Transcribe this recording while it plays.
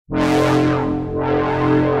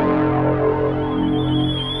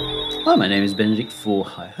Hi, my name is Benedict for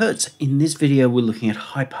High Hertz. In this video, we're looking at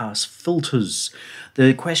high-pass filters.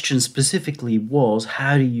 The question specifically was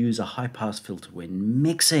how to use a high-pass filter when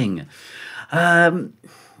mixing.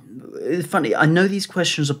 It's funny, I know these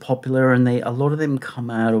questions are popular and a lot of them come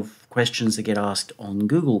out of questions that get asked on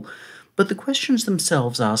Google, but the questions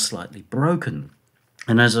themselves are slightly broken.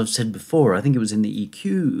 And as I've said before, I think it was in the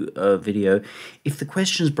EQ video, if the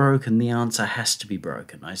question's broken, the answer has to be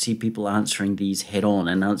broken. I see people answering these head on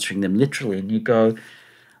and answering them literally, and you go,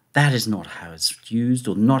 that is not how it's used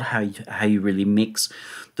or not how you really mix.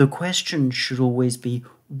 The question should always be,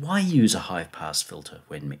 why use a high-pass filter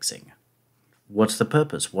when mixing? What's the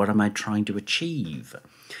purpose? What am I trying to achieve?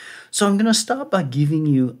 So I'm going to start by giving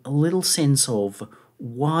you a little sense of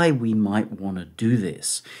why we might want to do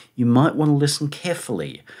this. You might want to listen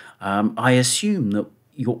carefully. I assume that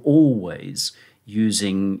you're always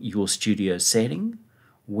using your studio setting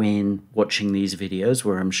when watching these videos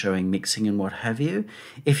where I'm showing mixing and what have you.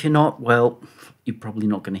 If you're not, well, you're probably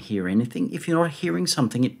not going to hear anything. If you're not hearing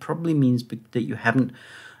something, it probably means that you haven't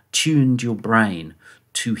tuned your brain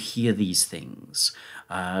to hear these things.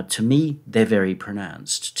 To me, they're very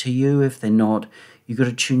pronounced. To you, if they're not, you've got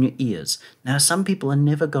to tune your ears. Now, some people are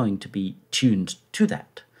never going to be tuned to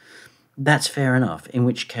that. That's fair enough, in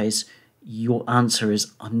which case your answer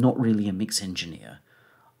is, I'm not really a mix engineer.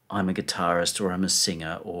 I'm a guitarist, or I'm a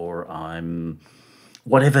singer, or I'm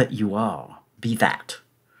whatever you are, be that.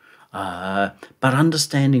 But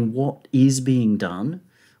understanding what is being done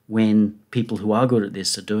when people who are good at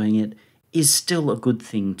this are doing it is still a good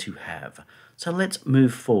thing to have. So let's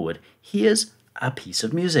move forward. Here's a piece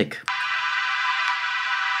of music.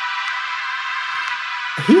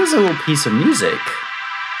 Here's a little piece of music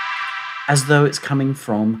as though it's coming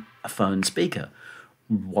from a phone speaker.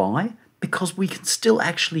 Why? Because we can still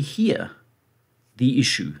actually hear the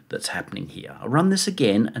issue that's happening here. I'll run this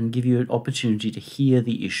again and give you an opportunity to hear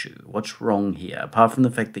the issue. What's wrong here? Apart from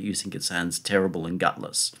the fact that you think it sounds terrible and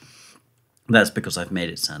gutless. That's because I've made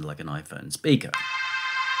it sound like an iPhone speaker.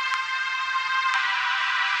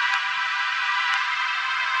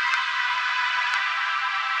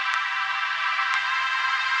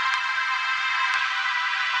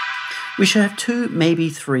 We should have two, maybe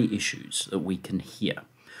three issues that we can hear.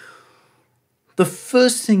 The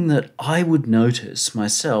first thing that I would notice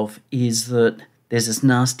myself is that there's this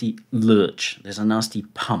nasty lurch, there's a nasty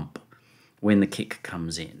pump when the kick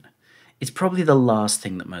comes in. It's probably the last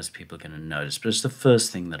thing that most people are going to notice, but it's the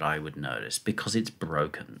first thing that I would notice because it's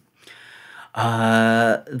broken.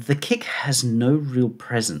 The kick has no real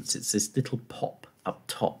presence. It's this little pop up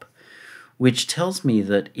top, which tells me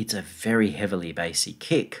that it's a very heavily bassy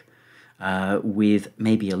kick with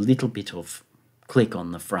maybe a little bit of click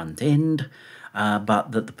on the front end,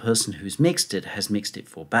 but that the person who's mixed it has mixed it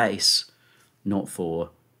for bass, not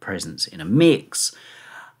for presence in a mix.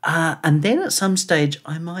 And then at some stage,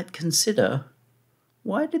 I might consider,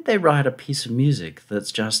 why did they write a piece of music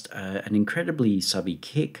that's just an incredibly subby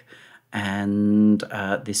kick and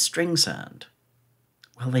this string sound?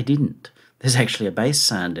 Well, they didn't. There's actually a bass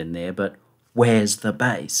sound in there, but where's the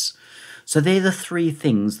bass? So they're the three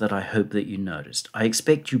things that I hope that you noticed. I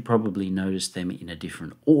expect you probably noticed them in a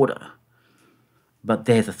different order, but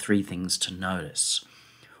they're the three things to notice.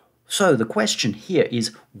 So the question here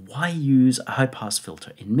is, why use a high-pass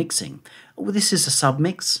filter in mixing? Well, this is a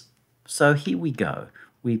submix, so here we go.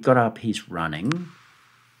 We've got our piece running.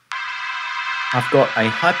 I've got a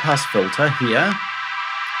high-pass filter here.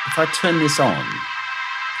 If I turn this on,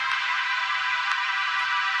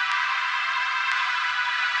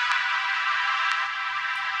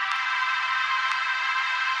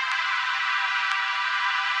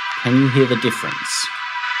 can you hear the difference?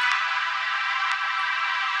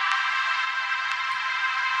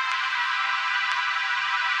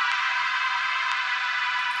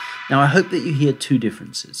 Now, I hope that you hear two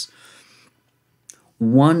differences.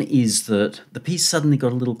 One is that the piece suddenly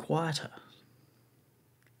got a little quieter.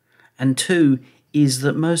 And two is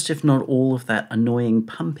that most, if not all, of that annoying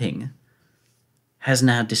pumping has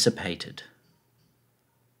now dissipated.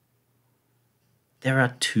 There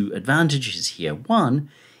are two advantages here. One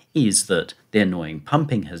is that the annoying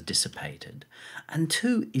pumping has dissipated. And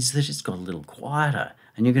two is that it's got a little quieter.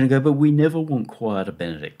 And you're going to go, but we never want quieter,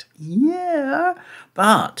 Benedict. Yeah,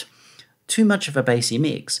 but too much of a bassy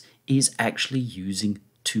mix is actually using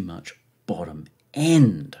too much bottom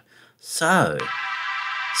end. So,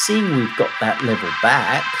 seeing we've got that level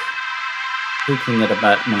back, peaking at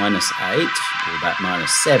about -8 or about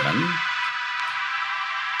 -7,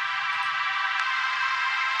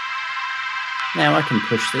 now I can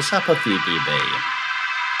push this up a few dB.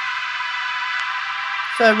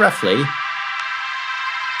 So roughly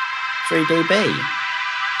 3 dB.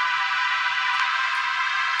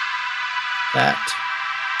 That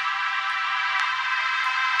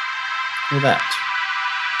or that.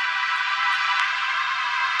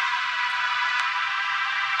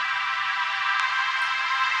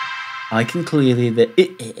 I can clearly hear the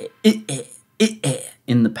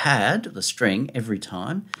in the pad, the string, every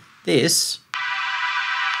time. The string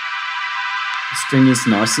is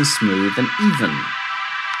nice and smooth and even.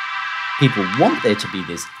 People want there to be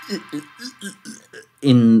this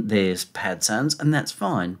in their pad sounds, and that's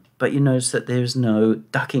fine. But you notice that there's no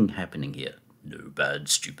ducking happening here. No bad,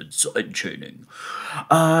 stupid side chaining.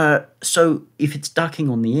 So if it's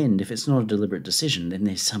ducking on the end, if it's not a deliberate decision, then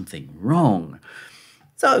there's something wrong.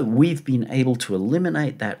 So we've been able to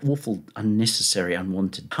eliminate that awful, unnecessary,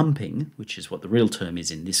 unwanted pumping, which is what the real term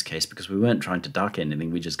is in this case, because we weren't trying to duck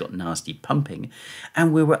anything, we just got nasty pumping,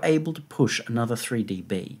 and we were able to push another 3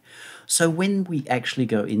 dB. So when we actually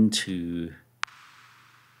go into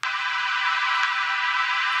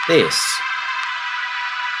this,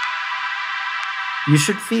 you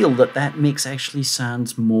should feel that that mix actually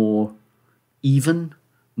sounds more even,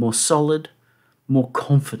 more solid, more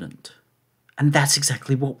confident. And that's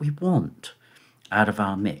exactly what we want out of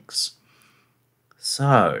our mix.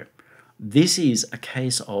 So this is a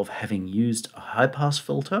case of having used a high-pass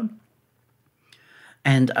filter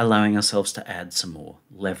and allowing ourselves to add some more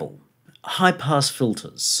level. High-pass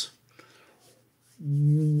filters.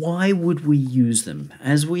 Why would we use them?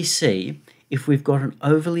 As we see, if we've got an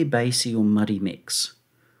overly bassy or muddy mix,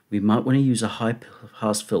 we might want to use a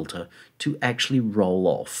high-pass filter to actually roll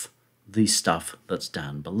off the stuff that's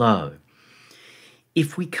down below.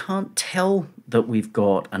 If we can't tell that we've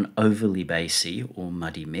got an overly bassy or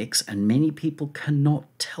muddy mix, and many people cannot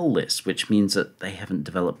tell this, which means that they haven't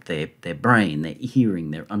developed their brain, their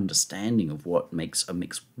hearing, their understanding of what makes a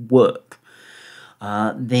mix work,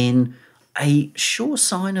 then a sure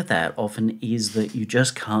sign of that often is that you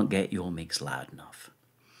just can't get your mix loud enough.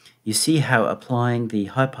 You see how applying the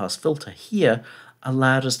high-pass filter here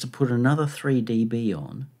allowed us to put another 3 dB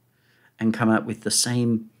on and come out with the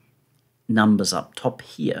same numbers up top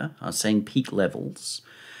here, our same peak levels,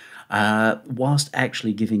 whilst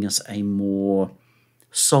actually giving us a more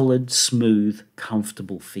solid, smooth,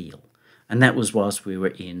 comfortable feel. And that was whilst we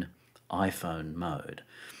were in iPhone mode.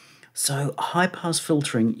 So high-pass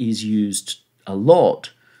filtering is used a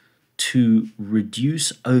lot to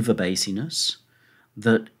reduce overbassiness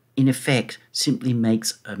that in effect simply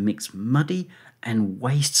makes a mix muddy and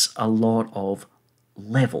wastes a lot of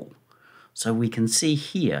level. So we can see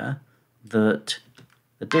here that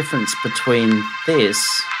the difference between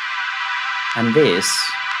this and this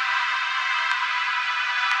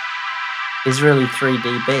is really 3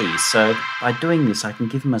 dB. So by doing this, I can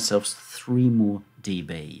give myself 3 more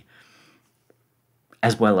dB,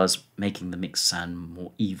 as well as making the mix sound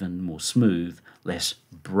more even, more smooth, less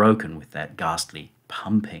broken with that ghastly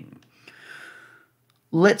pumping.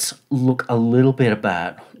 Let's look a little bit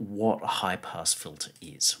about what a high-pass filter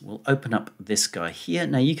is. We'll open up this guy here.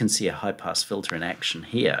 Now you can see a high-pass filter in action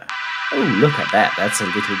here. Oh, look at that. That's a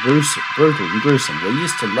little brutal and gruesome. We're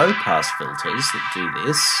used to low-pass filters that do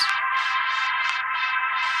this.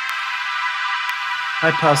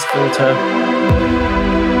 High-pass filter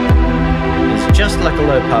is just like a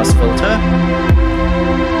low-pass filter.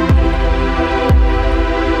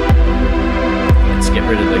 Let's get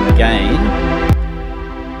rid of the gain.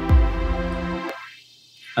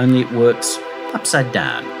 Only it works upside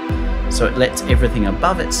down. So it lets everything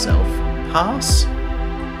above itself pass.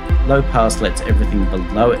 Low pass lets everything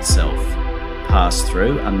below itself pass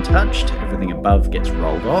through untouched. Everything above gets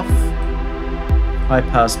rolled off. High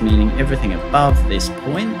pass meaning everything above this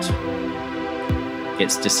point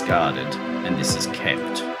gets discarded, and this is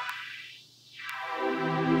kept.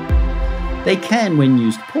 They can, when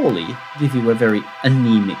used poorly, give you a very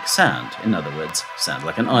anemic sound. In other words, sound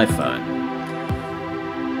like an iPhone.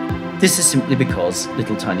 This is simply because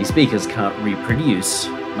little tiny speakers can't reproduce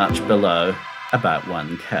much below about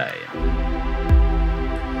 1K.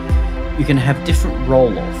 You can have different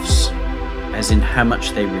roll-offs, as in how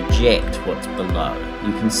much they reject what's below.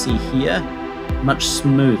 You can see here, much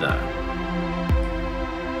smoother.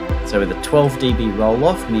 So with a 12 dB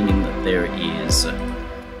roll-off, meaning that there is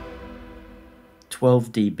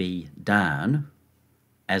 12 dB down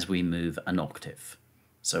as we move an octave.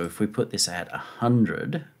 So if we put this at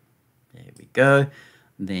 100, there we go.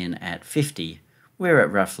 Then at 50, we're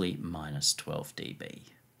at roughly minus 12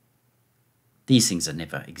 dB. These things are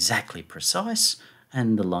never exactly precise,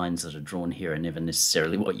 and the lines that are drawn here are never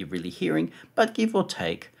necessarily what you're really hearing, but give or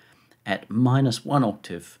take, at minus 1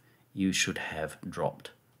 octave, you should have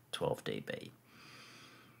dropped 12 dB.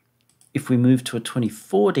 If we move to a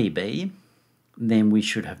 24 dB, then we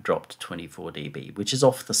should have dropped 24 dB, which is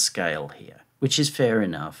off the scale here, which is fair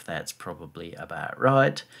enough. That's probably about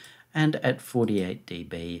right. And at 48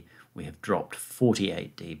 dB, we have dropped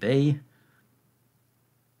 48 dB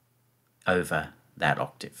over that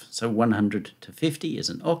octave. So 100 to 50 is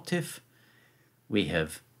an octave. We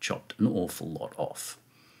have chopped an awful lot off.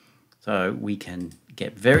 So we can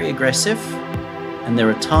get very aggressive, and there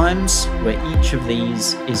are times where each of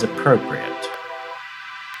these is appropriate.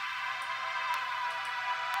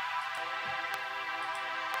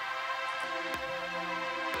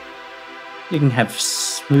 You can have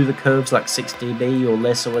smoother curves like 6 dB or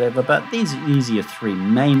less or whatever, but these are your three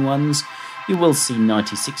main ones. You will see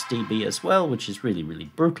 96 dB as well, which is really, really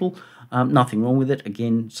brutal. Nothing wrong with it.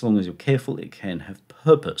 Again, as long as you're careful, it can have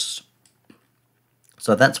purpose.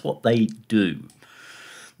 So that's what they do.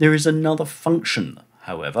 There is another function,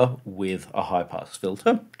 however, with a high-pass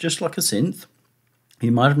filter, just like a synth.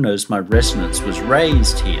 You might have noticed my resonance was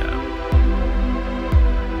raised here.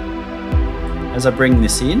 As I bring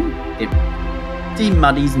this in, it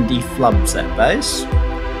demuddies and deflubs that bass.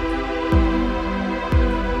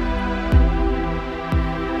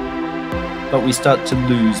 But we start to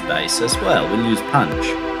lose bass as well, we lose punch.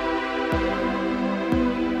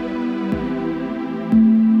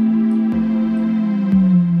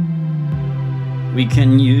 We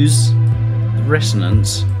can use the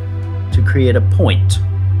resonance to create a point.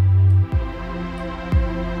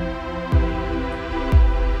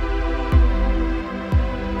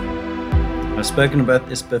 I've spoken about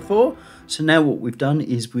this before, so now what we've done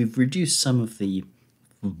is we've reduced some of the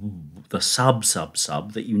sub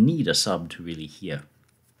that you need a sub to really hear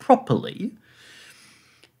properly,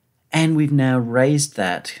 and we've now raised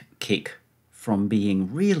that kick from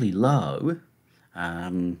being really low.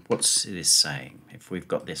 What's this saying? If we've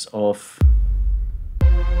got this off,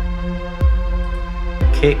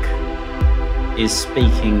 kick is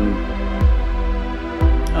speaking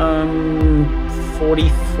 40,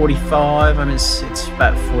 45, I mean it's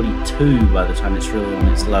about 42 by the time it's really on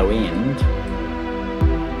its low end.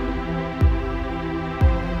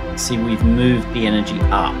 See, we've moved the energy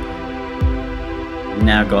up. We've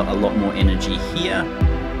now got a lot more energy here,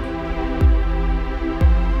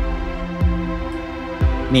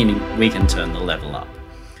 meaning we can turn the level up.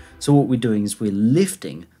 So what we're doing is we're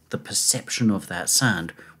lifting the perception of that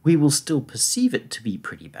sound. We will still perceive it to be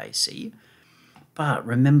pretty bassy, but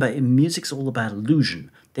remember, music's all about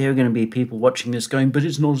illusion. There are going to be people watching this going, but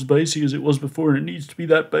it's not as bassy as it was before and it needs to be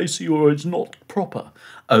that bassy or it's not proper.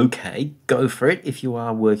 Okay, go for it if you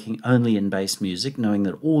are working only in bass music, knowing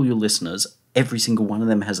that all your listeners, every single one of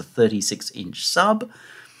them has a 36-inch sub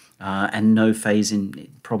and no phase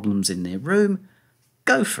problems in their room.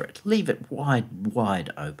 Go for it. Leave it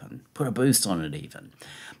wide open. Put a boost on it even.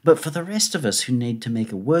 But for the rest of us who need to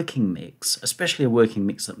make a working mix, especially a working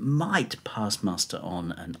mix that might pass muster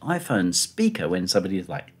on an iPhone speaker when somebody is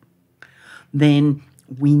like, then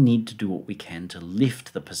we need to do what we can to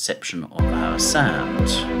lift the perception of our sound.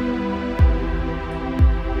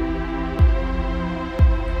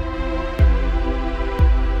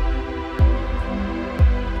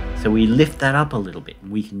 So we lift that up a little bit,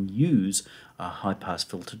 and we can use a high-pass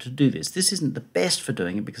filter to do this. This isn't the best for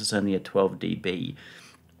doing it because it's only a 12 dB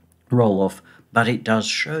roll-off, but it does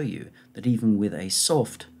show you that even with a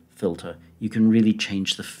soft filter, you can really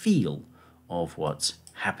change the feel of what's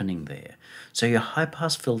happening there. So your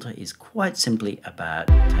high-pass filter is quite simply about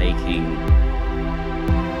taking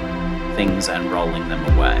things and rolling them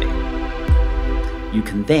away. You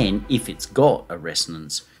can then, if it's got a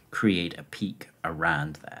resonance, create a peak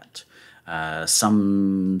around that. Most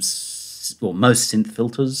synth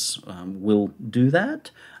filters will do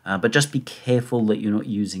that, but just be careful that you're not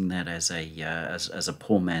using that as a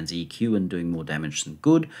poor man's EQ and doing more damage than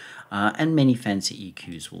good. And many fancy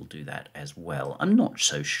EQs will do that as well. I'm not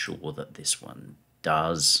so sure that this one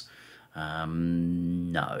does.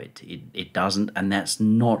 No, it doesn't, and that's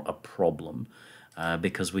not a problem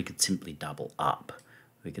because we could simply double up.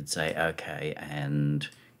 We could say, okay, and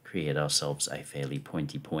create ourselves a fairly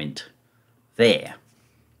pointy point there,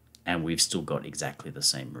 and we've still got exactly the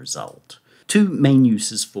same result. Two main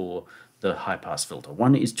uses for the high-pass filter.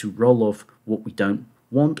 One is to roll off what we don't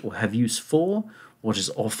want or have use for, what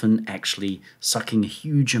is often actually sucking a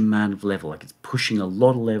huge amount of level, like it's pushing a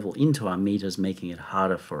lot of level into our meters, making it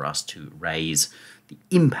harder for us to raise the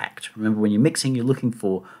impact. Remember, when you're mixing, you're looking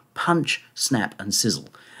for punch, snap, and sizzle.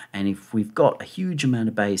 And if we've got a huge amount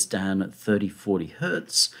of bass down at 30, 40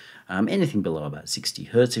 hertz, anything below about 60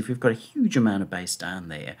 hertz, if we've got a huge amount of bass down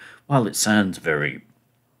there, while it sounds very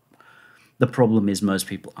The problem is most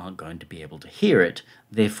people aren't going to be able to hear it.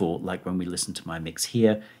 Therefore, like when we listen to my mix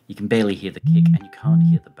here, you can barely hear the kick and you can't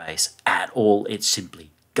hear the bass at all. It's simply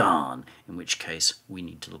gone, in which case we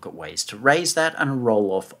need to look at ways to raise that, and a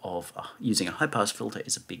roll-off of using a high-pass filter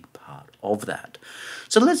is a big part of that.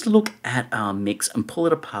 So let's look at our mix and pull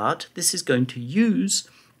it apart. This is going to use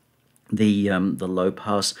the low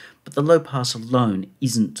pass, but the low pass alone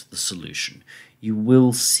isn't the solution. You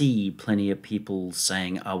will see plenty of people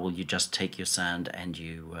saying, oh, well, you just take your sound and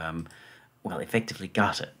you, well, effectively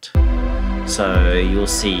gut it. So you'll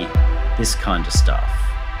see this kind of stuff.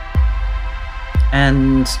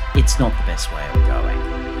 And it's not the best way of going.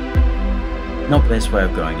 Not the best way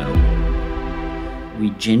of going at all. We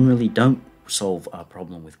generally don't solve our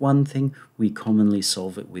problem with one thing. We commonly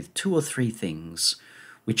solve it with 2 or 3 things,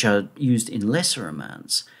 which are used in lesser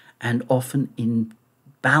amounts and often in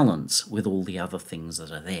balance with all the other things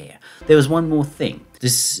that are there. There was one more thing.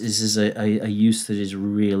 This is a use that is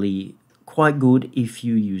really quite good if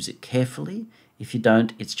you use it carefully. If you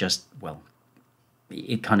don't, it's just, well,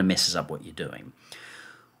 it kind of messes up what you're doing.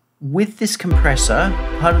 With this compressor,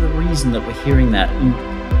 part of the reason that we're hearing that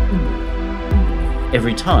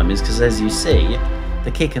every time is because, as you see,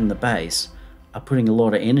 the kick and the bass are putting a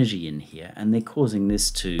lot of energy in here, and they're causing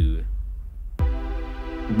this to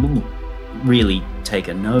really take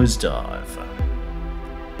a nosedive.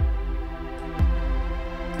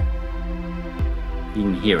 You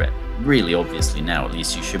can hear it really obviously now, at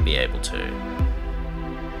least you should be able to.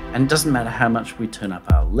 And it doesn't matter how much we turn up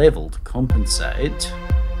our level to compensate.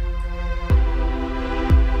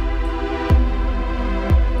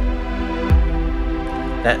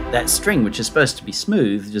 That string, which is supposed to be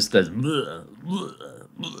smooth, just goes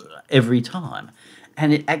every time.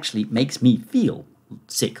 And it actually makes me feel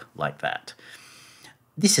sick like that.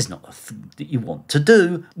 This is not a thing that you want to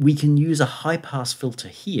do. We can use a high-pass filter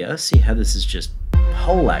here. See how this is just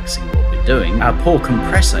poleaxing what we're doing. Our poor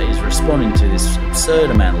compressor is responding to this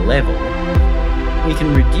absurd amount of level. We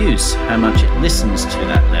can reduce how much it listens to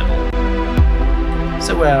that level.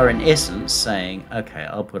 So we are in essence saying, okay,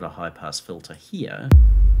 I'll put a high-pass filter here.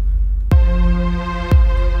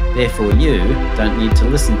 Therefore you don't need to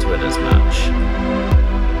listen to it as much.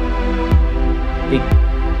 Big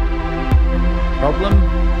problem?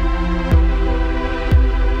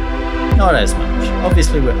 Not as much.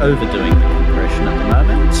 Obviously we're overdoing the compression at the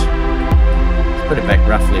moment. Let's put it back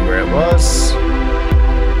roughly where it was.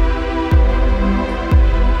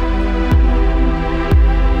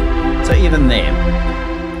 So even there,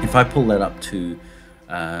 if I pull that up to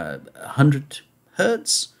 100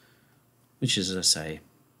 Hertz, which is, as I say,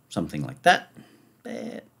 something like that,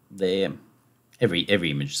 there, every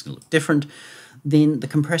image is going to look different, then the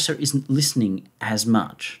compressor isn't listening as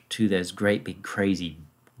much to those great big crazy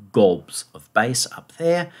gobs of bass up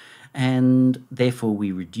there, and therefore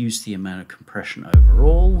we reduce the amount of compression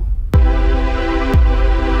overall.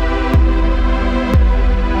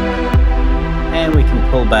 And we can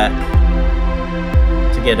pull back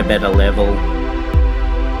to get a better level.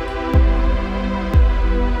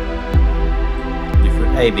 If we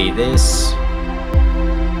A-B this,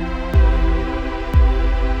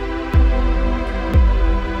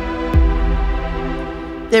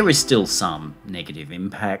 there is still some negative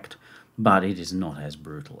impact, but it is not as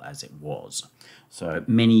brutal as it was. So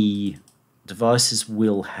many devices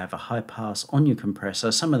will have a high pass on your compressor.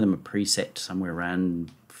 Some of them are preset somewhere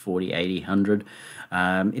around 40, 80, 100.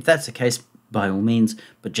 If that's the case, by all means,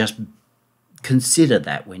 but just consider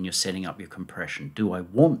that when you're setting up your compression. Do I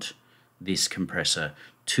want this compressor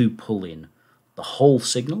to pull in the whole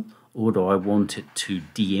signal, or do I want it to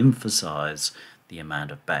de-emphasize the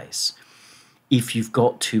amount of bass? If you've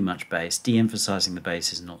got too much bass, de-emphasizing the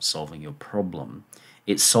bass is not solving your problem.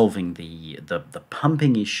 It's solving the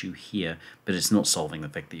pumping issue here, but it's not solving the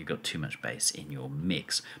fact that you've got too much bass in your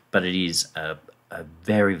mix. But it is a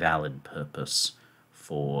very valid purpose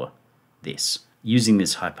for this. Using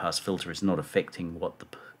this high-pass filter is not affecting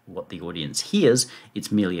what the audience hears,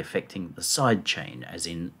 it's merely affecting the side chain, as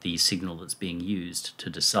in the signal that's being used to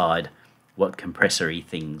decide what compressor-y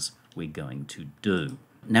things we're going to do.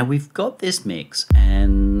 Now we've got this mix,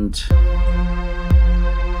 and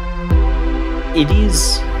it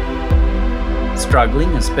is struggling,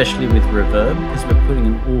 especially with reverb, because we're putting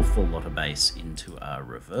an awful lot of bass into our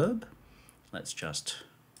reverb. Let's just...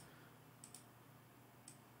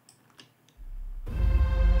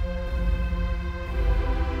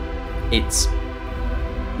 It's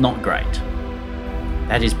not great.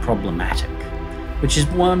 That is problematic, which is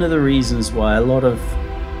one of the reasons why a lot of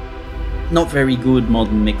not very good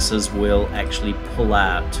modern mixers will actually pull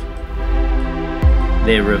out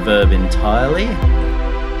their reverb entirely,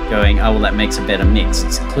 going, oh, well, that makes a better mix,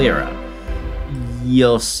 it's clearer.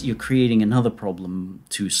 Yes, you're creating another problem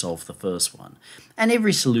to solve the first one. And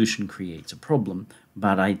every solution creates a problem,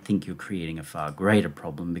 but I think you're creating a far greater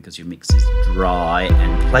problem because your mix is dry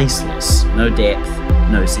and placeless. No depth,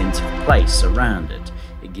 no sense of place around it.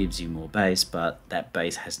 It gives you more bass, but that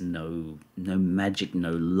bass has no magic,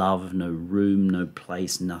 no love, no room, no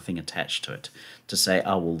place, nothing attached to it. To say,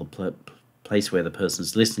 oh, well, the place where the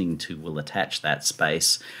person's listening to will attach that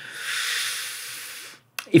space.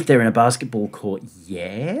 If they're in a basketball court,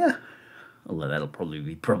 yeah. Although that'll probably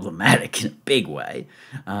be problematic in a big way.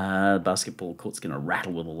 Basketball court's going to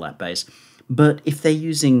rattle with all that bass. But if they're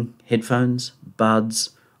using headphones,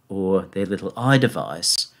 buds, or their little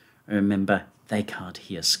iDevice, remember, they can't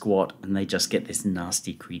hear squat, and they just get this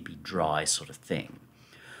nasty, creepy, dry sort of thing.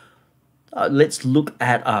 Let's look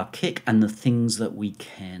at our kick and the things that we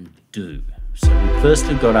can do. So we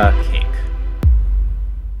firstly got our kick.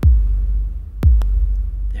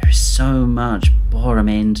 There is so much bottom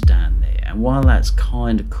end down there, and while that's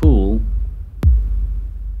kind of cool,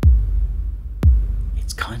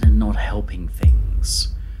 it's kind of not helping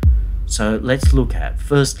things. So let's look at,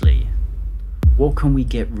 firstly, what can we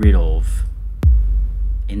get rid of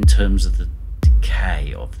in terms of the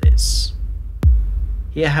decay of this.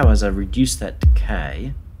 Here, how as I reduce that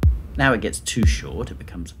decay, now it gets too short, it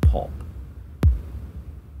becomes a pop.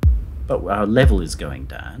 But our level is going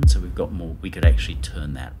down, so we've got more, we could actually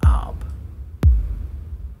turn that up.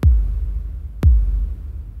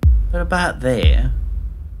 But about there,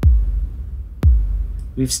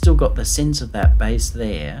 we've still got the sense of that bass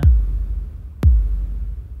there.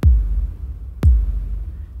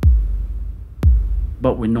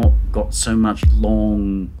 But we're not got so much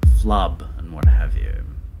long flub and what have you.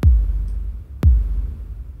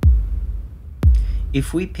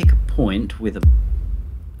 If we pick a point with a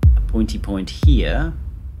pointy point here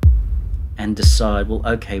and decide, well,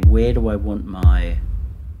 okay, where do I want my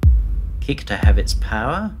kick to have its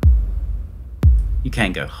power? You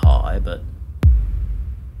can go high, but,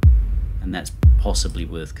 and that's possibly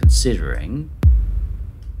worth considering.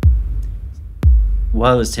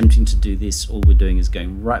 While it's tempting to do this, all we're doing is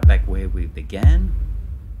going right back where we began.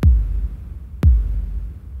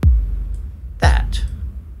 That.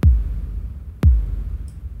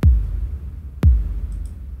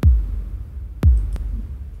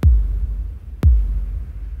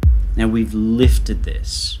 Now we've lifted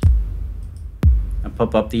this. I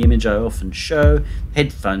pop up the image I often show.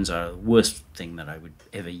 Headphones are the worst thing that I would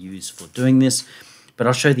ever use for doing this, but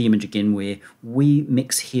I'll show the image again where we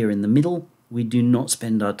mix here in the middle. We do not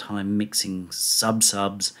spend our time mixing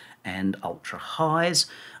sub-subs and ultra highs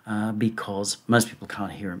because most people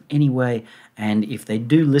can't hear them anyway, and if they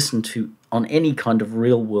do listen to on any kind of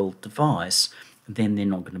real world device, then they're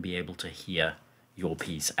not going to be able to hear your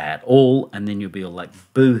piece at all, and then you'll be all like,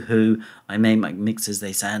 boo-hoo, I made my mixes,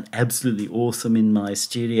 they sound absolutely awesome in my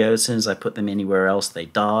studio, as soon as I put them anywhere else they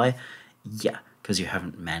die. Yeah, because you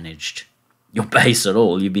haven't managed your bass at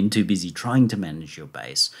all. You've been too busy trying to manage your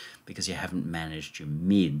bass because you haven't managed your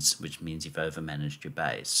mids, which means you've over-managed your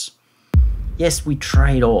bass. Yes, we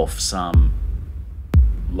trade off some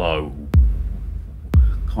low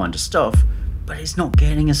kind of stuff, but it's not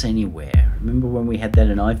getting us anywhere. Remember when we had that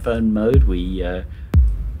in iPhone mode, we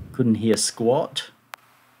couldn't hear squat?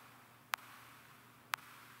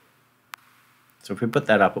 So if we put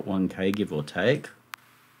that up at 1K, give or take,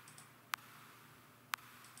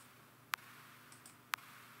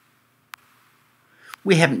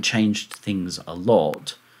 we haven't changed things a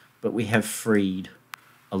lot, but we have freed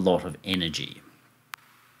a lot of energy.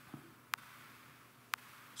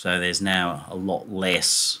 So there's now a lot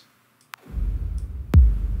less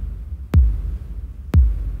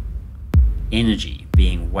energy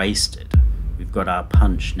being wasted. We've got our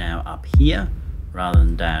punch now up here rather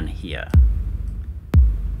than down here.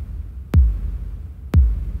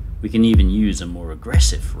 We can even use a more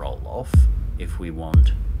aggressive roll-off if we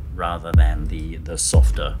want, rather than the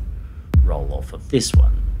softer roll-off of this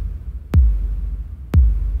one.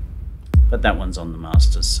 But that one's on the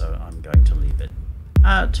masters, so I'm going to leave it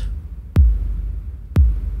at.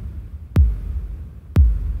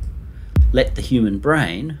 Let the human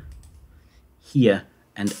brain hear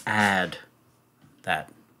and add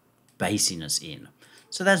that bassiness in.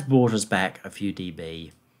 So that's brought us back a few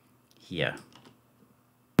dB here.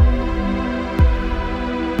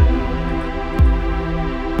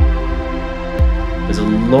 There's a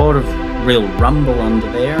lot of real rumble under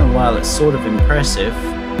there, and while it's sort of impressive,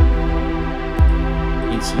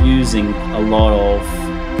 it's using a lot of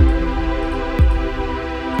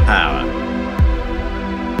power.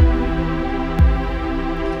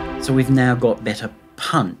 So we've now got better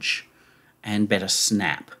punch and better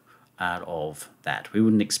snap out of that. We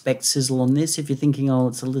wouldn't expect sizzle on this if you're thinking, oh,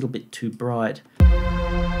 it's a little bit too bright. You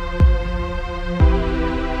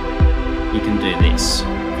can do this.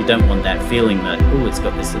 If you don't want that feeling that, oh, it's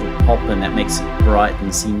got this little pop and that makes it bright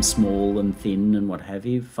and seem small and thin and what have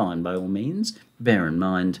you, fine by all means. Bear in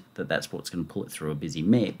mind that that's what's going to pull it through a busy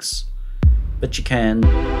mix. But you can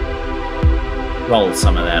roll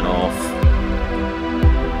some of that off.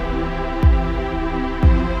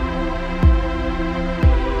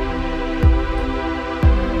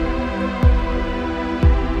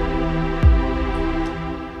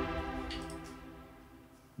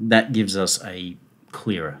 That gives us a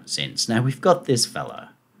clearer sense. Now we've got this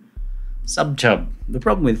fella, subchub. The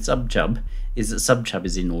problem with subchub is that subchub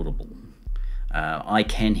is inaudible. I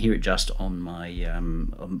can hear it just on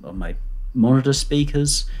my monitor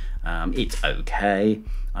speakers. It's okay.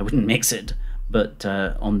 I wouldn't mix it, but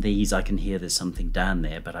on these I can hear there's something down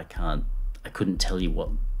there, but I couldn't tell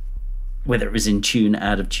you whether it was in tune,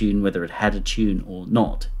 out of tune, whether it had a tune or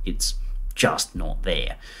not. It's just not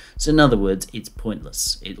there. So in other words, it's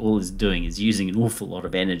pointless. All it's doing is using an awful lot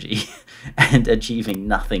of energy and achieving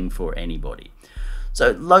nothing for anybody.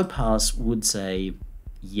 So low pass would say,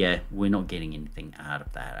 yeah, we're not getting anything out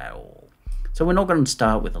of that at all. So we're not going to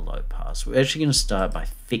start with a low pass. We're actually going to start by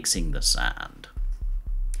fixing the sound.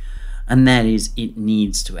 And that is, it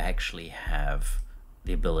needs to actually have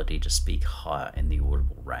the ability to speak higher in the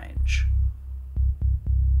audible range.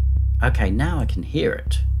 Okay, now I can hear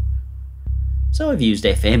it. So I've used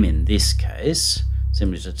FM in this case,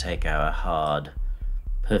 simply to take our hard,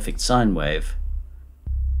 perfect sine wave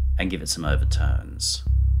and give it some overtones.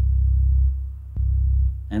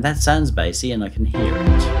 And that sounds bassy and I can hear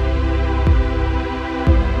it.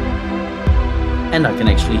 And I can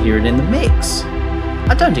actually hear it in the mix.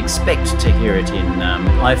 I don't expect to hear it in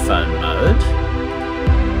iPhone mode.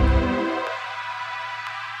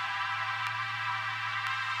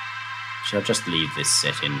 So I'll just leave this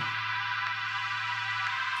set in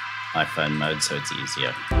iPhone mode so it's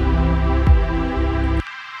easier.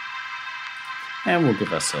 And we'll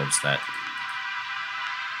give ourselves that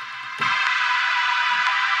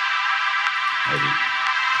maybe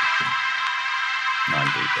 9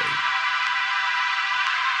 dB.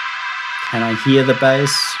 Can I hear the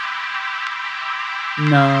bass?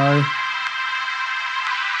 No.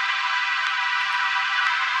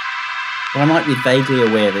 But I might be vaguely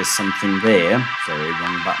aware there's something there. Sorry,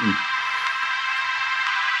 wrong button.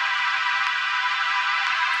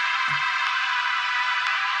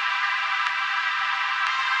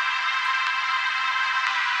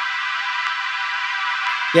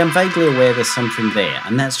 Yeah, I'm vaguely aware there's something there,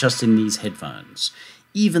 and that's just in these headphones,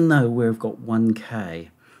 even though we've got 1K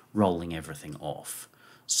rolling everything off.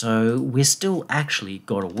 So we're still actually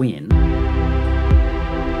got a win.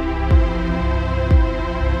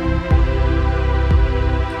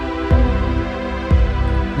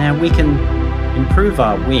 Now we can improve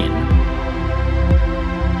our win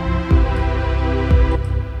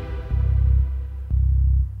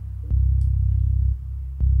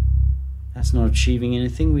that's not achieving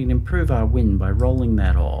anything. We can improve our win by rolling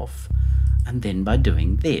that off and then by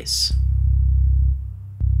doing this.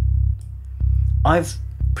 I've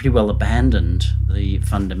pretty well abandoned the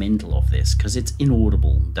fundamental of this because it's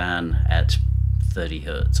inaudible down at 30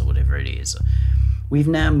 Hertz or whatever it is. We've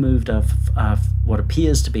now moved our what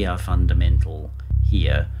appears to be our fundamental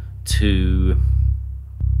here to,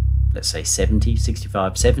 let's say 70,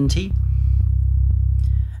 65, 70,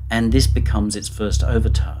 and this becomes its first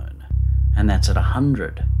overtone, and that's at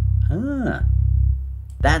 100.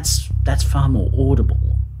 That's far more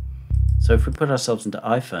audible. So if we put ourselves into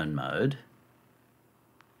iPhone mode,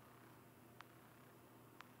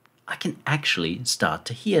 I can actually start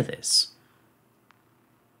to hear this.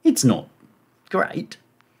 It's not great,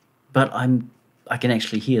 but I can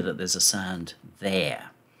actually hear that there's a sound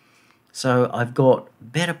there. So I've got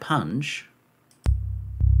better punch.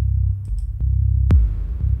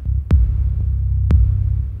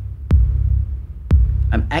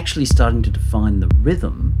 I'm actually starting to define the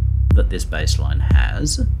rhythm that this bass line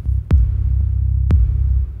has.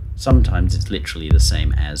 Sometimes it's literally the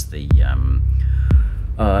same as the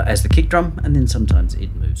kick drum, and then sometimes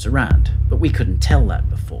it moves around. But we couldn't tell that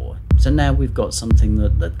before. So now we've got something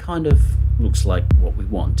that kind of looks like what we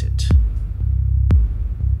wanted.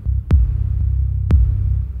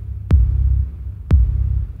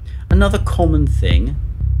 Another common thing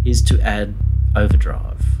is to add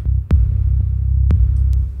overdrive.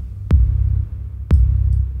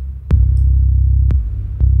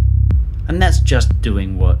 And that's just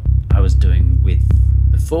doing what I was doing with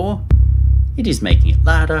before. It is making it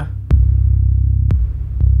louder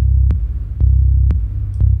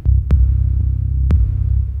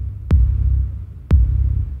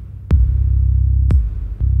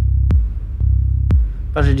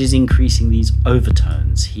but it is increasing these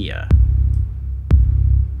overtones here.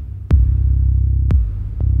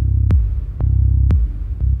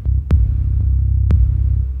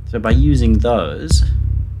 So by using those,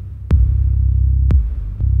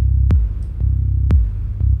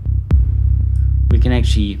 we can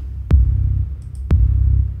actually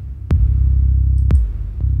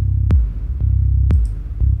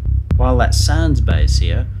while that sounds bass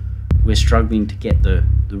here, we're struggling to get the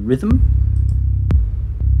rhythm.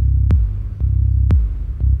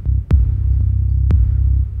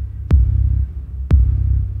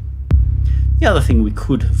 The other thing we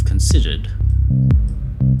could have considered,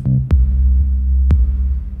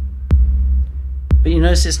 but you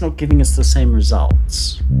notice it's not giving us the same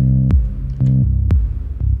results.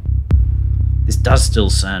 This does still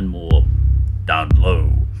sound more down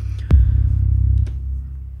low.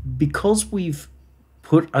 Because we've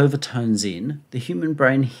put overtones in, the human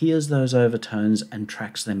brain hears those overtones and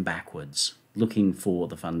tracks them backwards, looking for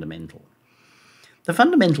the fundamental. The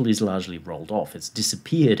fundamental is largely rolled off. It's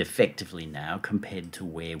disappeared effectively now compared to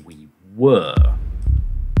where we were.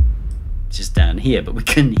 It's just down here, but we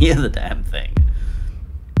couldn't hear the damn thing.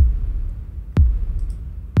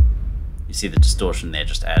 You see the distortion there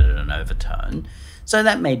just added an overtone. So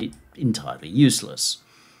that made it entirely useless.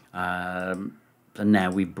 And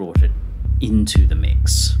now we brought it into the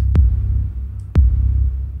mix.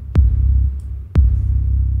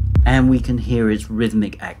 And we can hear its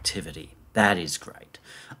rhythmic activity. That is great.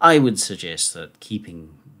 I would suggest that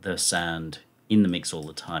keeping the sound in the mix all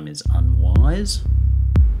the time is unwise.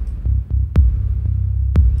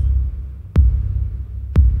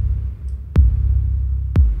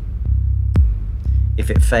 If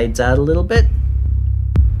it fades out a little bit,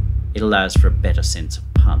 it allows for a better sense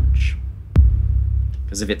of punch.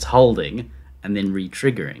 Because if it's holding and then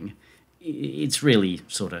re-triggering, it's really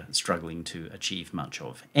sort of struggling to achieve much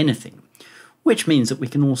of anything. Which means that we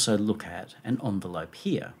can also look at an envelope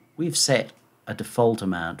here. We've set a default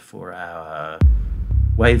amount for our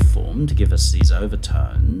waveform to give us these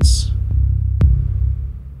overtones.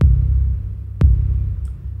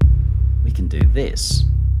 We can do this.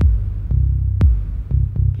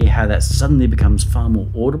 Hear how that suddenly becomes far more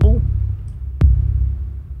audible?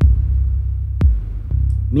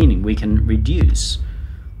 Meaning we can reduce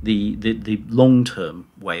the long-term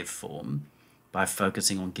waveform by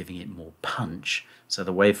focusing on giving it more punch, so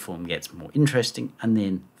the waveform gets more interesting and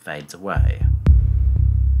then fades away.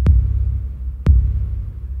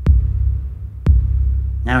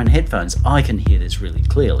 Now in headphones, I can hear this really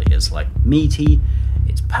clearly. It's like meaty,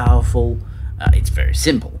 it's powerful, it's very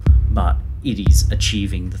simple, but it is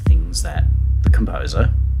achieving the things that the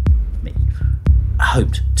composer, me,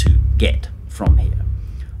 hoped to get from here.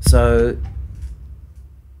 So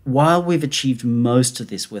while we've achieved most of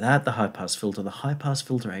this without the high-pass filter, the high-pass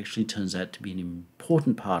filter actually turns out to be an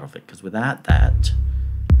important part of it, because without that,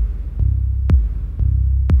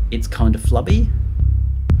 it's kind of flubby.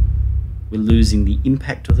 We're losing the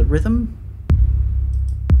impact of the rhythm.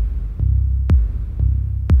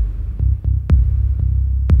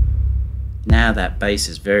 Now that bass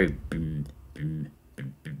is very boom, boom,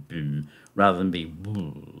 boom, boom, boom, rather than be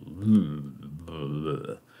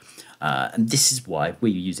and this is why we're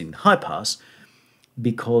using the high pass,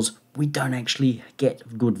 because we don't actually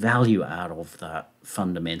get good value out of the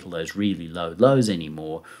fundamental, those really low lows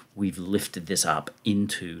anymore. We've lifted this up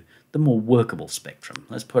into the more workable spectrum.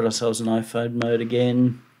 Let's put ourselves in iPhone mode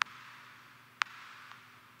again.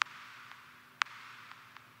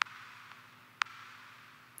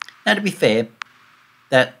 Now, to be fair,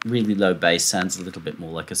 that really low bass sounds a little bit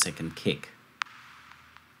more like a second kick.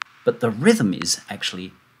 But the rhythm is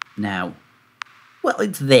actually now, well,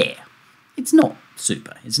 it's there. It's not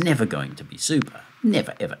super. It's never going to be super.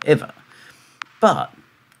 Never, ever, ever. But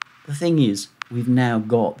the thing is, we've now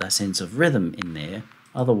got that sense of rhythm in there.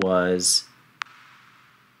 Otherwise,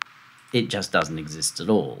 it just doesn't exist at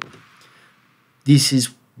all. This is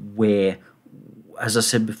where, as I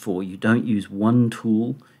said before, you don't use one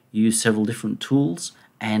tool, you use several different tools,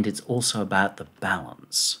 and it's also about the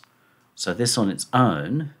balance. So this on its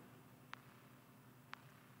own,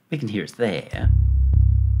 we can hear it's there,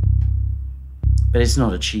 but it's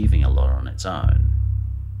not achieving a lot on its own.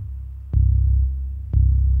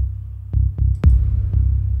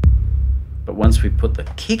 But once we put the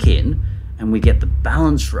kick in and we get the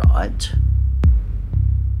balance right,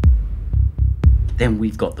 then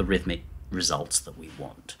we've got the rhythmic results that we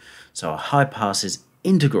want. So a high pass is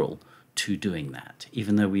integral to doing that.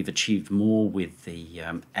 Even though we've achieved more with the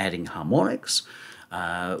adding harmonics,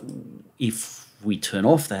 if we turn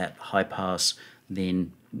off that high pass,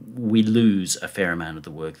 then we lose a fair amount of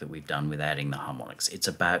the work that we've done with adding the harmonics. It's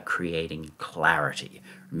about creating clarity.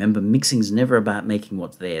 Remember, mixing is never about making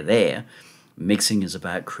what's there. Mixing is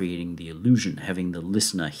about creating the illusion, having the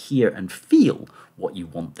listener hear and feel what you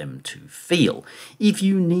want them to feel. If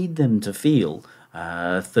you need them to feel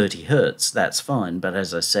 30 hertz, that's fine, but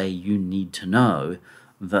as I say, you need to know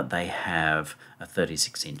that they have a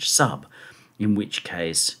 36-inch sub, in which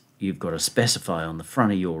case you've got to specify on the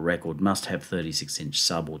front of your record must have 36-inch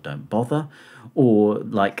sub or don't bother. Or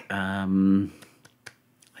like, I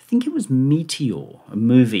think it was Meteor, a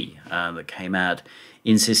movie that came out,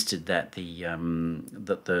 insisted that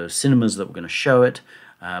the cinemas that were going to show it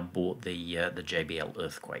bought the JBL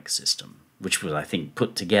Earthquake system, which was, I think,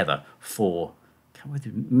 put together for,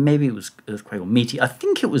 maybe it was Earthquake or Meteor. I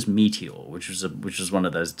think it was Meteor, which was one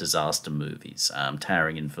of those disaster movies,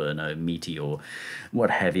 Towering Inferno, Meteor, what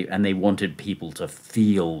have you, and they wanted people to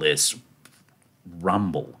feel this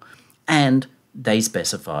rumble. And they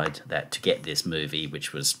specified that to get this movie,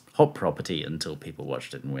 which was hot property until people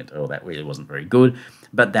watched it and went, oh, that really wasn't very good.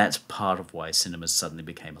 But that's part of why cinemas suddenly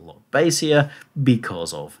became a lot bassier,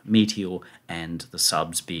 because of Meteor and the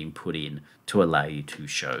subs being put in to allow you to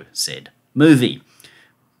show said movie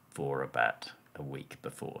for about a week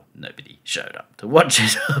before nobody showed up to watch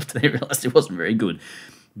it after they realised it wasn't very good.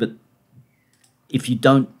 But if you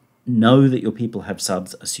don't know that your people have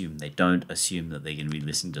subs, assume they don't, assume that they're going to be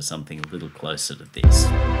listening to something a little closer to this.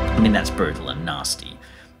 I mean, that's brutal and nasty,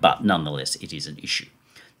 but nonetheless, it is an issue.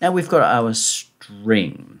 Now we've got our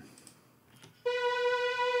string.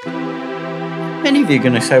 Many of you are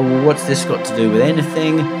going to say, well, what's this got to do with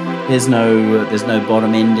anything? There's no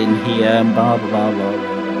bottom end in here, blah, blah, blah, blah,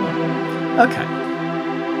 blah. Okay.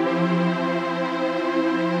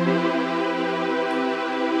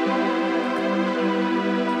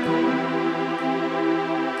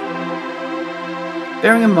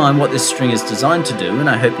 Bearing in mind what this string is designed to do, and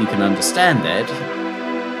I hope you can understand that,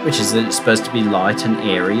 which is that it's supposed to be light and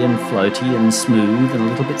airy and floaty and smooth and a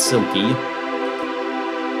little bit silky.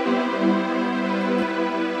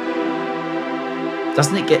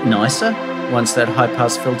 Doesn't it get nicer once that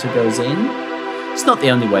high-pass filter goes in? It's not the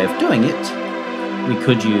only way of doing it. We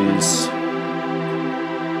could use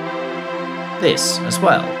this as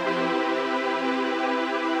well.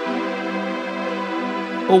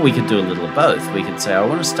 Or we could do a little of both. We could say, I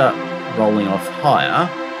want to start rolling off higher.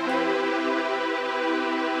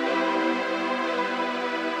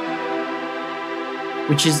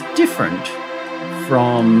 Which is different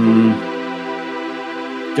from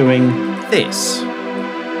doing this,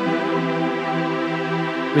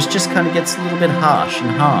 which just kind of gets a little bit harsh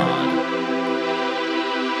and hard.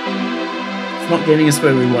 It's not getting us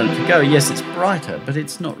where we want it to go. Yes, it's brighter, but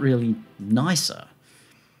it's not really nicer.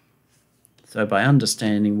 So by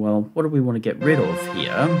understanding, well, what do we want to get rid of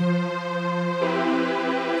here?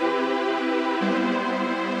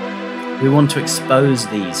 We want to expose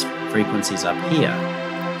these frequencies up here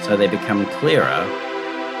so they become clearer.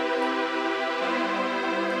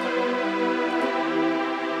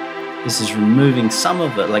 This is removing some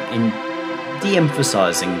of it, like in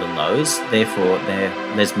de-emphasizing the lows, therefore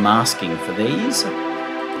there's masking for these.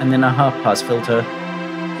 And then a half-pass filter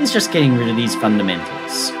is just getting rid of these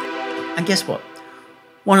fundamentals. And guess what?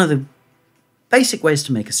 One of the basic ways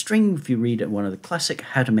to make a string, if you read one of the classic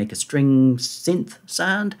How to Make a String synth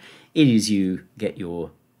sound, it is you get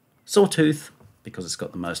your sawtooth, because it's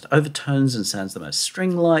got the most overtones and sounds the most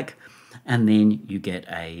string-like, and then you get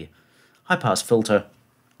a high-pass filter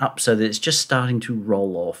up so that it's just starting to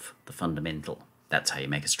roll off the fundamental. That's how you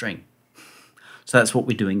make a string. So that's what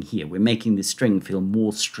we're doing here. We're making this string feel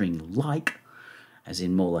more string-like, as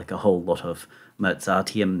in more like a whole lot of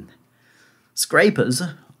Mozartian scrapers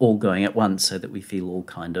all going at once so that we feel all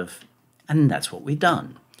kind of... And that's what we've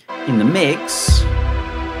done. In the mix...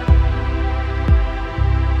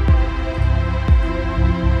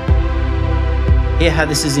 Hear how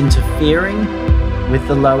this is interfering with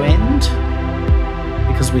the low end?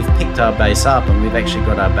 Because we've picked our bass up and we've actually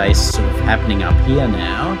got our bass sort of happening up here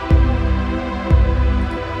now.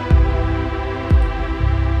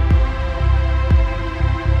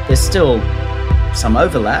 There's still some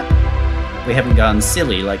overlap. We haven't gone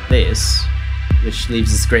silly like this, which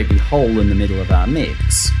leaves this great big hole in the middle of our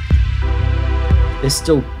mix. There's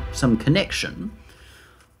still some connection,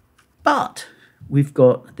 but we've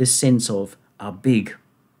got this sense of our big,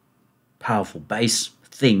 powerful bass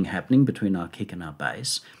thing happening between our kick and our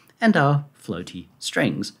bass, and our floaty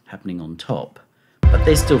strings happening on top. But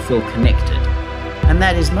they still feel connected, and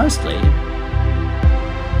that is mostly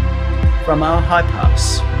from our high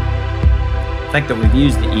pass. The fact that we've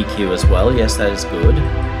used the EQ as well, yes, that is good.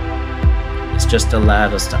 It's just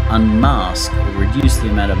allowed us to unmask or reduce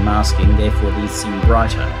the amount of masking, therefore these seem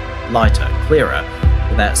brighter, lighter, clearer,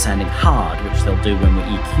 without sounding hard, which they'll do when we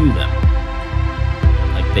EQ them.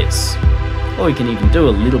 Like this. Or we can even do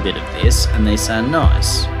a little bit of this and they sound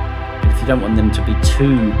nice. But if you don't want them to be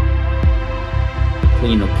too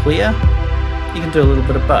clean or clear, you can do a little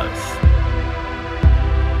bit of both.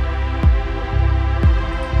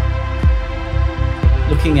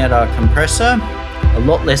 Looking at our compressor, a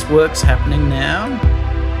lot less work's happening now.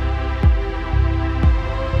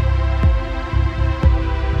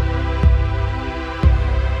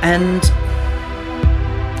 And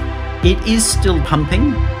it is still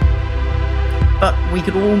pumping, but we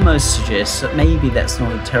could almost suggest that maybe that's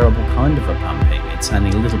not a terrible kind of a pumping. It's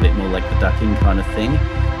sounding a little bit more like the ducking kind of thing,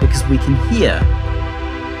 because we can hear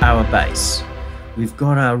our bass. We've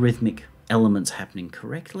got our rhythmic elements happening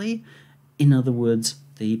correctly. In other words,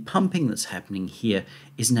 the pumping that's happening here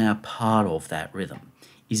is now part of that rhythm.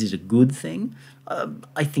 Is it a good thing?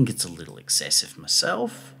 I think it's a little excessive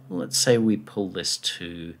myself. Let's say we pull this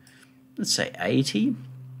to, let's say 80,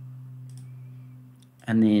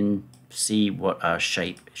 and then see what our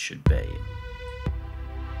shape should be.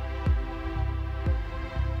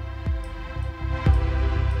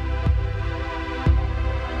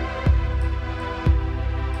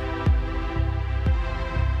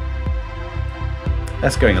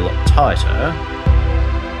 That's going a lot tighter.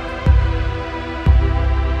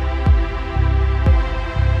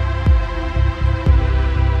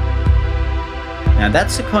 Now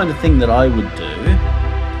that's the kind of thing that I would do,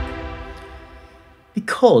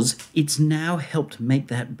 because it's now helped make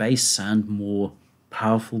that bass sound more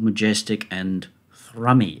powerful, majestic, and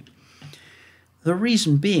thrummy. The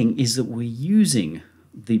reason being is that we're using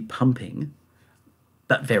the pumping,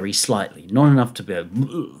 but very slightly, not enough to be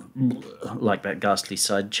like that ghastly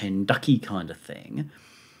sidechain ducky kind of thing,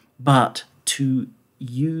 but to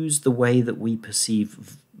use the way that we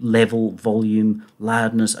perceive level, volume,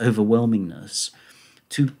 loudness, overwhelmingness,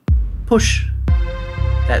 to push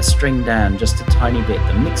that string down just a tiny bit.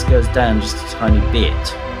 The mix goes down just a tiny bit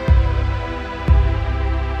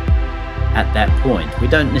at that point. We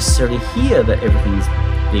don't necessarily hear that everything's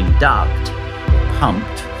being ducked or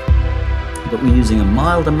pumped, but we're using a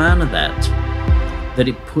mild amount of that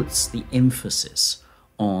it puts the emphasis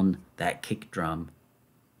on that kick drum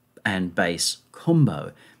and bass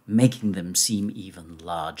combo, making them seem even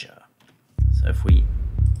larger. So if we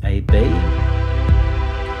A-B,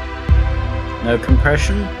 no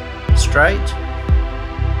compression, straight,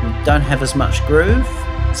 we don't have as much groove,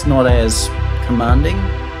 it's not as commanding.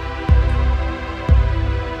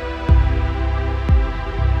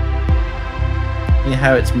 See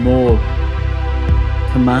how it's more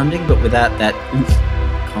commanding, but without that oomph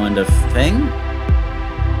kind of thing.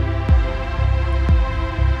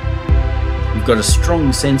 We've got a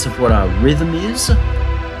strong sense of what our rhythm is,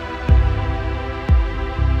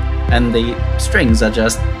 and the strings are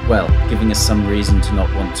just, well, giving us some reason to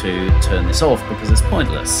not want to turn this off because it's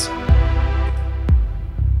pointless.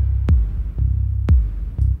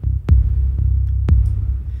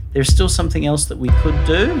 There's still something else that we could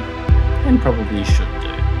do, and probably should do.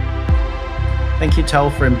 Thank you, Tal,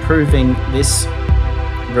 for improving this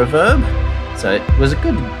reverb. So it was a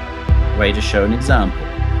good way to show an example.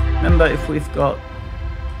 Remember, if we've got...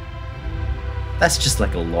 That's just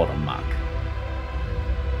like a lot of muck.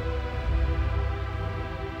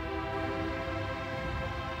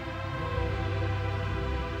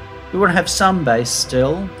 We want to have some bass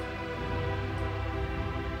still.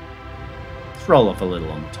 Let's roll off a little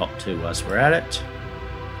on the top too whilst we're at it.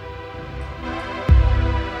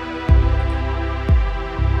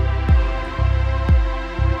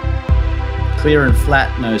 Clear and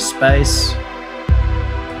flat, no space.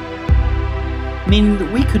 Meaning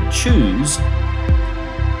that we could choose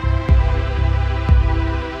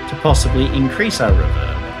to possibly increase our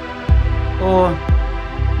reverb.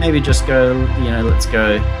 Or maybe just go, you know, let's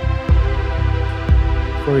go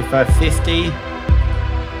 45-50.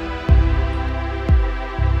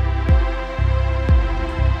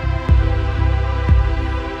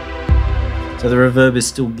 So the reverb is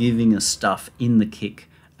still giving us stuff in the kick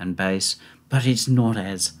and bass, but it's not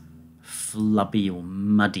as flubby or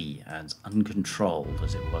muddy, as uncontrolled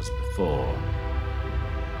as it was before.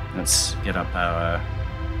 Let's get up our...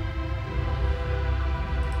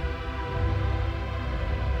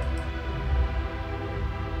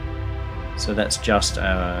 So that's just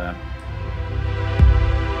our...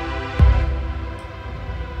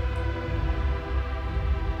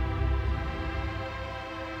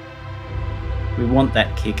 We want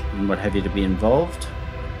that kick and what have you to be involved.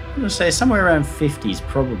 I'm going to say somewhere around 50 is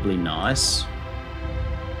probably nice.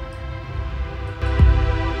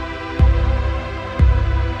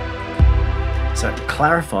 So it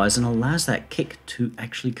clarifies and allows that kick to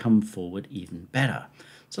actually come forward even better.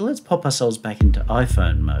 So let's pop ourselves back into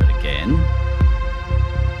iPhone mode again.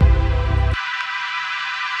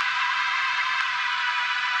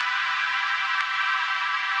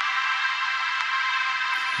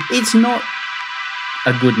 It's not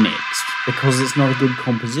a good mix because it's not a good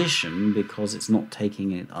composition, because it's not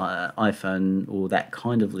taking iPhone or that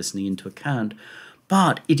kind of listening into account,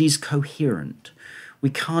 but it is coherent. We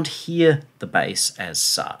can't hear the bass as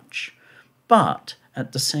such, but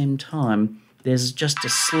at the same time, there's just a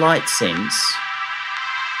slight sense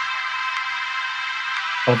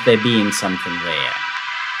of there being something there.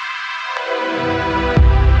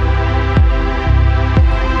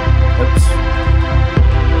 Oops.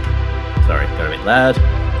 Sorry, got a bit loud.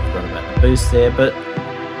 Forgot about the boost there, but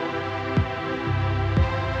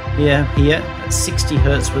here at 60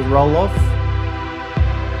 Hertz with roll off,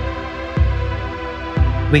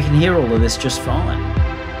 we can hear all of this just fine.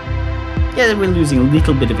 Yeah, we're losing a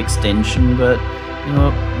little bit of extension, but you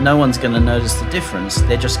know, no one's going to notice the difference.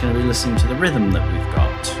 They're just going to be listening to the rhythm that we've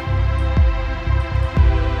got.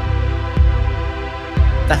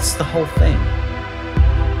 That's the whole thing.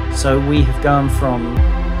 So we have gone from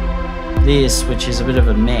this, which is a bit of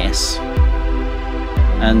a mess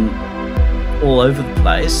and all over the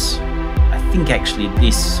place. I think actually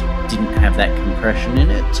this didn't have that compression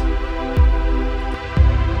in it.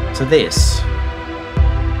 So this.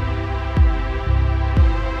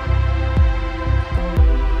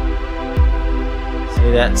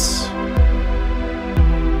 See, that's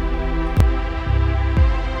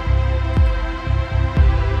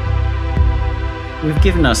we've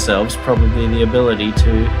given ourselves probably the ability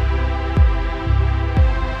to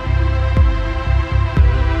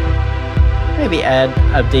maybe add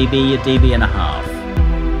a dB and a half.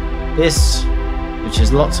 This, which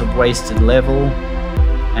is lots of wasted level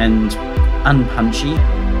and unpunchy,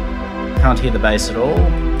 can't hear the bass at all.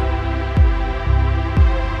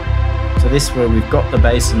 So this where we've got the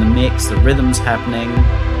bass in the mix, the rhythm's happening,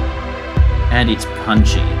 and it's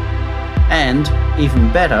punchy. And even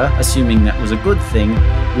better, assuming that was a good thing,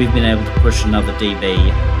 we've been able to push another dB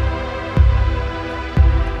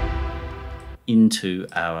into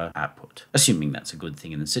our output. Assuming that's a good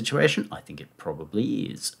thing in the situation, I think it probably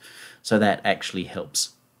is. So that actually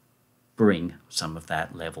helps bring some of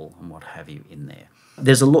that level and what have you in there.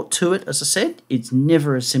 There's a lot to it, as I said. It's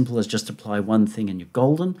never as simple as just apply one thing and you're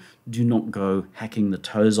golden. Do not go hacking the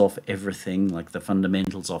toes off everything, like the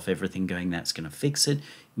fundamentals off everything, going that's going to fix it.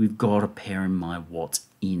 We've got to bear in mind what's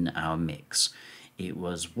in our mix. It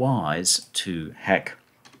was wise to hack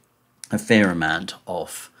a fair amount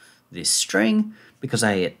off this string because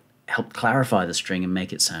A, it helped clarify the string and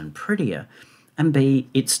make it sound prettier, and B,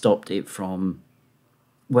 it stopped it from,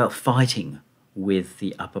 well, fighting with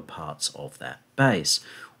the upper parts of that bass.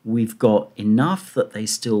 We've got enough that they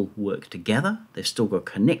still work together. They've still got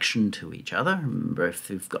connection to each other. Remember, if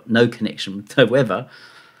they've got no connection whatsoever,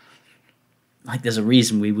 like there's a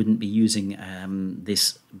reason we wouldn't be using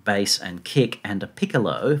this bass and kick and a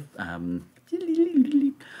piccolo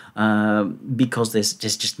because there's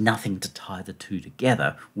just nothing to tie the two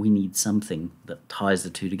together. We need something that ties the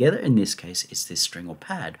two together. In this case, it's this string or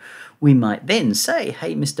pad. We might then say,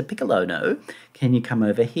 hey, Mr. Piccolo, can you come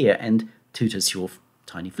over here and toot us your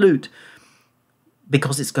tiny flute?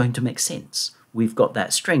 Because it's going to make sense. We've got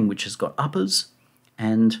that string which has got uppers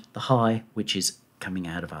and the high which is coming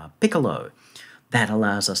out of our piccolo. That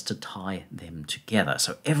allows us to tie them together.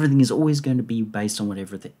 So everything is always going to be based on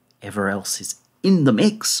whatever else is in the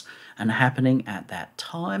mix and happening at that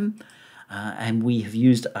time. And we have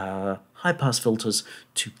used our high-pass filters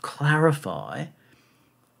to clarify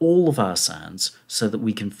all of our sounds so that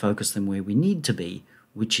we can focus them where we need to be,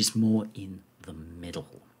 which is more in the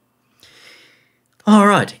middle. All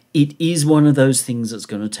right, it is one of those things that's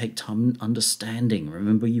going to take time and understanding.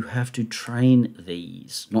 Remember, you have to train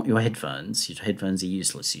these, not your headphones. Your headphones are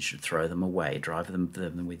useless. You should throw them away, drive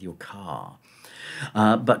them with your car.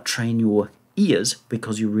 But train your ears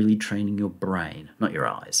because you're really training your brain, not your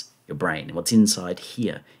eyes, your brain. And what's inside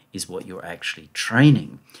here is what you're actually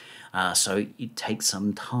training. So it takes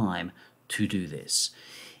some time to do this.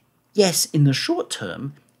 Yes, in the short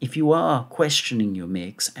term, if you are questioning your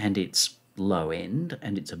mix and its low end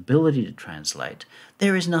and its ability to translate,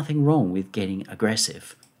 there is nothing wrong with getting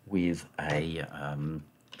aggressive with a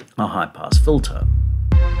high-pass filter.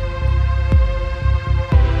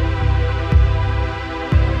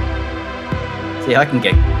 See, I can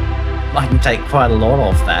take quite a lot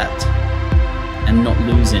off that and not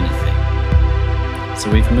lose anything. So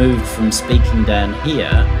we've moved from speaking down here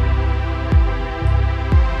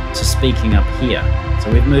to speaking up here.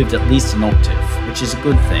 So we've moved at least an octave. which is a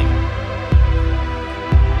good thing.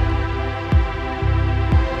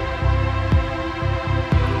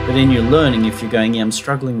 But in your learning, if you're going, yeah, I'm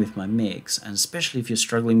struggling with my mix, and especially if you're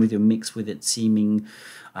struggling with your mix with it seeming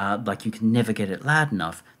like you can never get it loud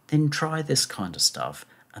enough, then try this kind of stuff.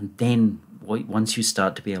 And then once you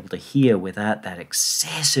start to be able to hear without that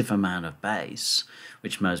excessive amount of bass,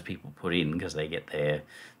 which most people put in because they get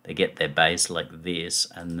their bass like this,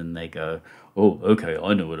 and then they go, oh, okay,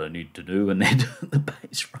 I know what I need to do, and they turn the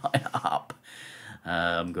bass right up.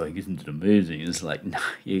 I'm going, isn't it amazing? It's like, no,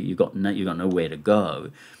 you got nowhere to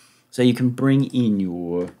go. So you can bring in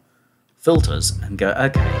your filters and go,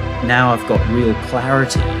 okay, now I've got real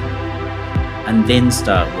clarity, and then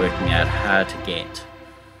start working out how to get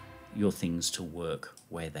your things to work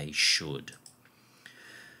where they should.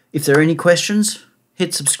 If there are any questions,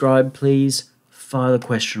 hit subscribe, please. Fire the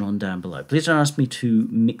question on down below. Please don't ask me to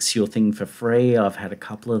mix your thing for free. I've had a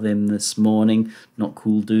couple of them this morning. Not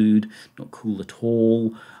cool, dude. Not cool at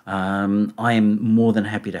all. I am more than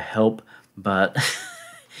happy to help, but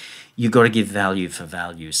you got to give value for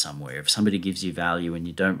value somewhere. If somebody gives you value and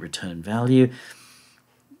you don't return value,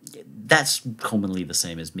 that's commonly the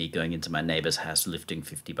same as me going into my neighbor's house, lifting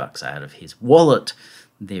 $50 out of his wallet.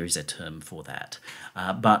 There is a term for that.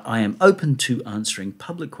 But I am open to answering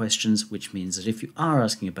public questions, which means that if you are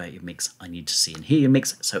asking about your mix, I need to see and hear your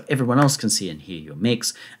mix so everyone else can see and hear your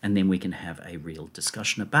mix, and then we can have a real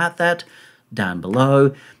discussion about that down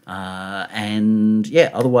below. And yeah,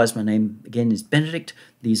 otherwise my name again is Benedict.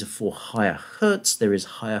 These are for Higher Hertz. There is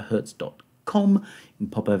higherhertz.com. You can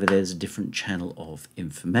pop over there. There's a different channel of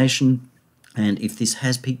information. And if this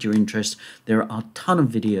has piqued your interest, there are a ton of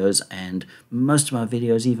videos, and most of my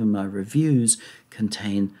videos, even my reviews,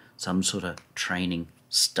 contain some sort of training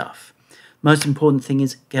stuff. Most important thing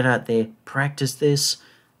is get out there, practice this,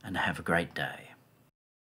 and have a great day.